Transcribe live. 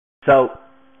So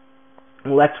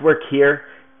let's work here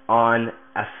on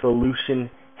a solution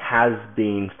has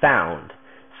been found.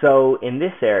 So in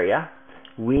this area,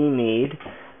 we need,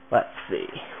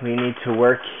 we need to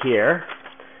work here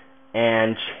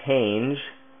and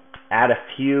add a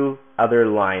few other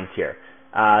lines here.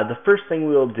 The first thing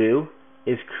we'll do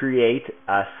is create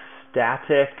a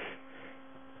static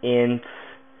int,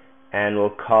 and we'll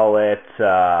call it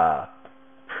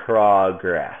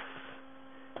progress.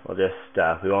 We'll just,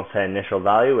 we won't set initial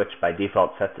value, which by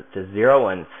default sets it to 0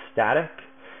 when it's static.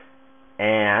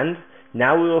 And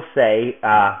now we will say,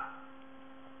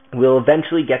 we'll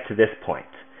eventually get to this point.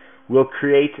 We'll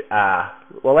create,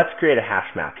 well, let's create a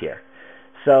hash map here.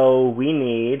 So we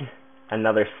need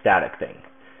another static thing.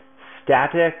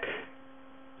 Static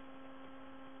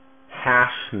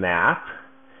hash map,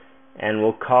 and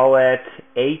we'll call it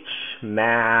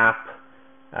HMap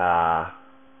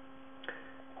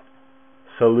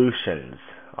solutions.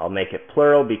 I'll make it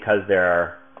plural because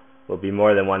there will be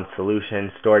more than one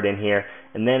solution stored in here.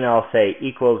 And then I'll say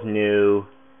equals new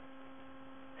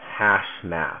hash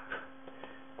map.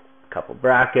 A couple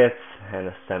brackets and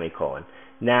a semicolon.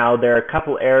 Now there are a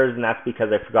couple errors, and that's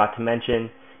because I forgot to mention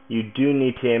you do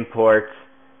need to import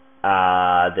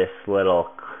this little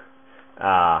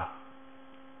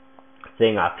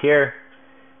thing up here,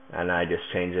 and I just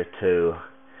changed it to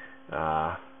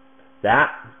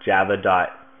that,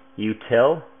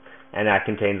 java.util, and that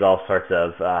contains all sorts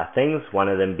of things, one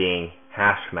of them being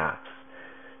HashMaps.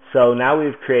 So now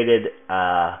we've created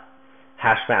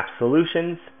HashMap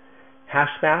solutions,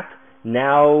 HashMap.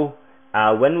 Now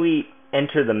when we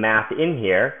enter the map in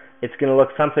here, it's going to look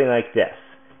something like this.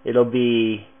 It'll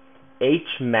be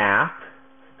HMap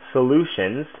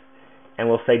solutions, and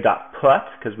we'll say .put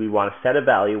because we want to set a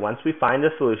value. Once we find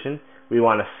a solution, we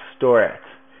want to store it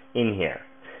in here.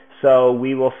 So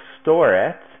we will store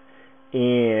it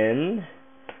in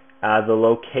the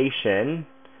location,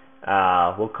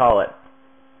 we'll call it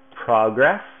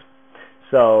progress.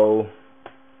 So,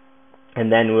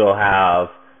 and then we'll have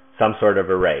some sort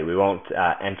of array. We won't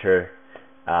enter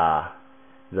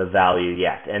the value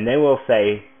yet. And then we'll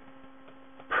say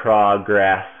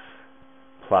progress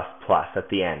plus plus at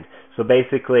the end. So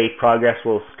basically progress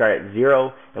will start at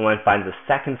 0, and when it finds a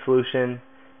second solution,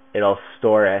 it'll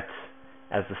store it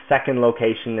as the second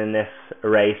location in this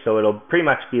array. So it'll pretty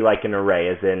much be like an array,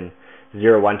 as in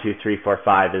 0, 1, 2, 3, 4,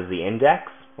 5 is the index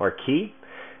or key.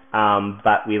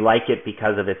 But we like it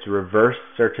because of its reverse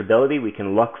searchability. We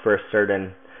can look for a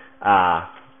certain, and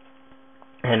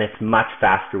it's much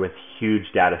faster with huge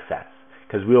data sets,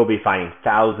 because we will be finding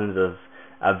thousands of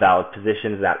valid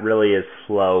positions. That really is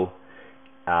slow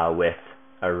with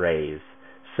arrays.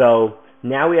 So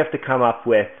now we have to come up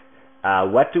with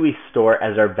what do we store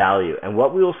as our value, and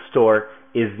what we will store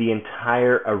is the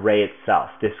entire array itself,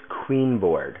 this queen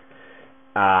board.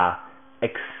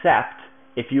 Except,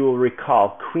 if you will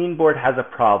recall, queen board has a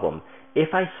problem.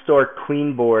 If I store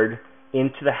queen board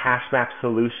into the HashMap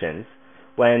solutions,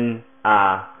 when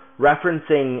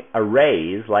referencing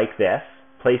arrays like this,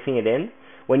 placing it in,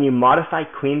 when you modify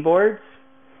queen boards,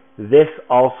 this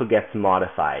also gets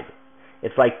modified.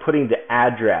 It's like putting the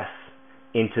address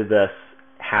into this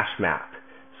hash map,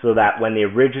 so that when the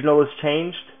original is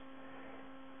changed,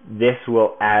 this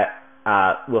will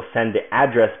send the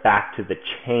address back to the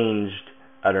changed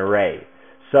an array.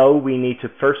 So we need to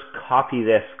first copy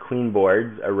this queen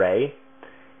boards array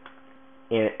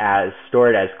store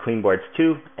it as queen boards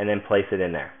 2, and then place it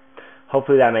in there.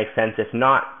 Hopefully that makes sense. If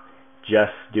not,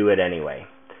 just do it anyway.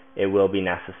 It will be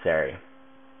necessary.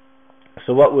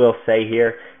 So what we'll say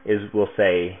here is we'll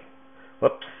say,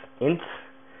 int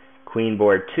queen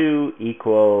board 2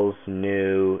 equals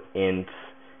new int,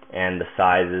 and the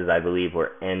sizes, I believe,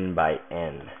 were n by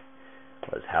n,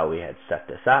 was how we had set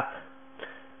this up.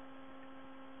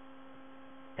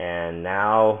 And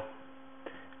now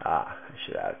I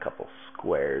should add a couple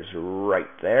squares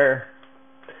right there.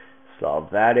 Solve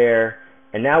that error.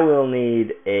 And now we'll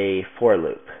need a for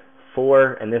loop.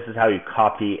 For, and this is how you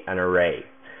copy an array.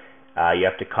 You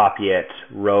have to copy it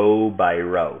row by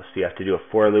row. So you have to do a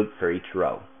for loop for each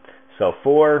row. So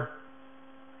for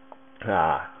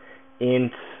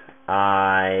int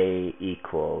I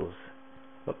equals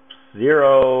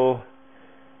 0,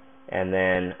 and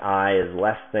then I is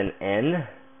less than n,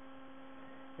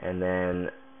 and then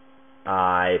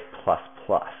I plus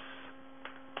plus.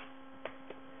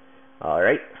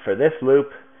 Alright, for this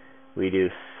loop, we do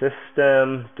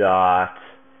system dot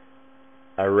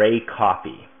array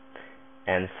copy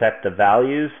and set the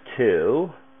values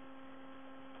to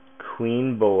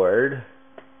queen board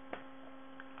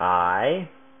I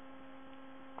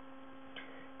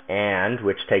and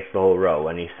which takes the whole row.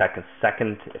 Any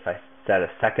second, if I set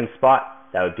a second spot,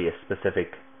 that would be a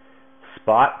specific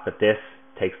spot, but this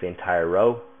takes the entire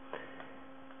row.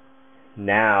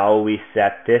 Now we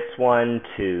set this one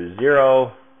to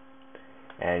 0,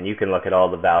 and you can look at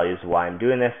all the values why I'm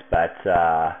doing this, but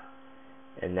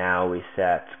and now we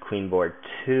set queen board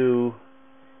 2,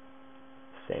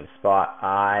 same spot,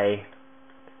 I,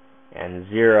 and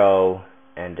 0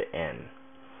 and N.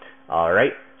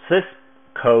 Alright, so this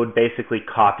code basically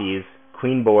copies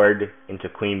queen board into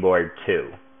queen board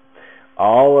 2.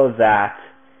 All of that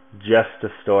just to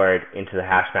store it into the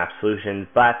HashMaps solution,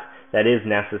 but that is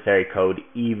necessary code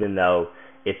even though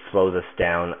it slows us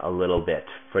down a little bit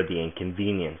for the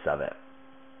inconvenience of it.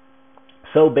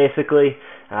 So basically,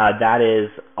 that is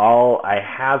all I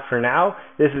have for now.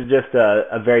 This is just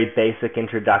a very basic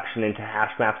introduction into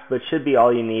HashMaps, but should be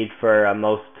all you need for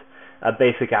most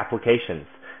basic applications.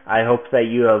 I hope that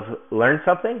you have learned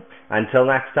something. Until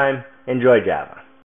next time, enjoy Java.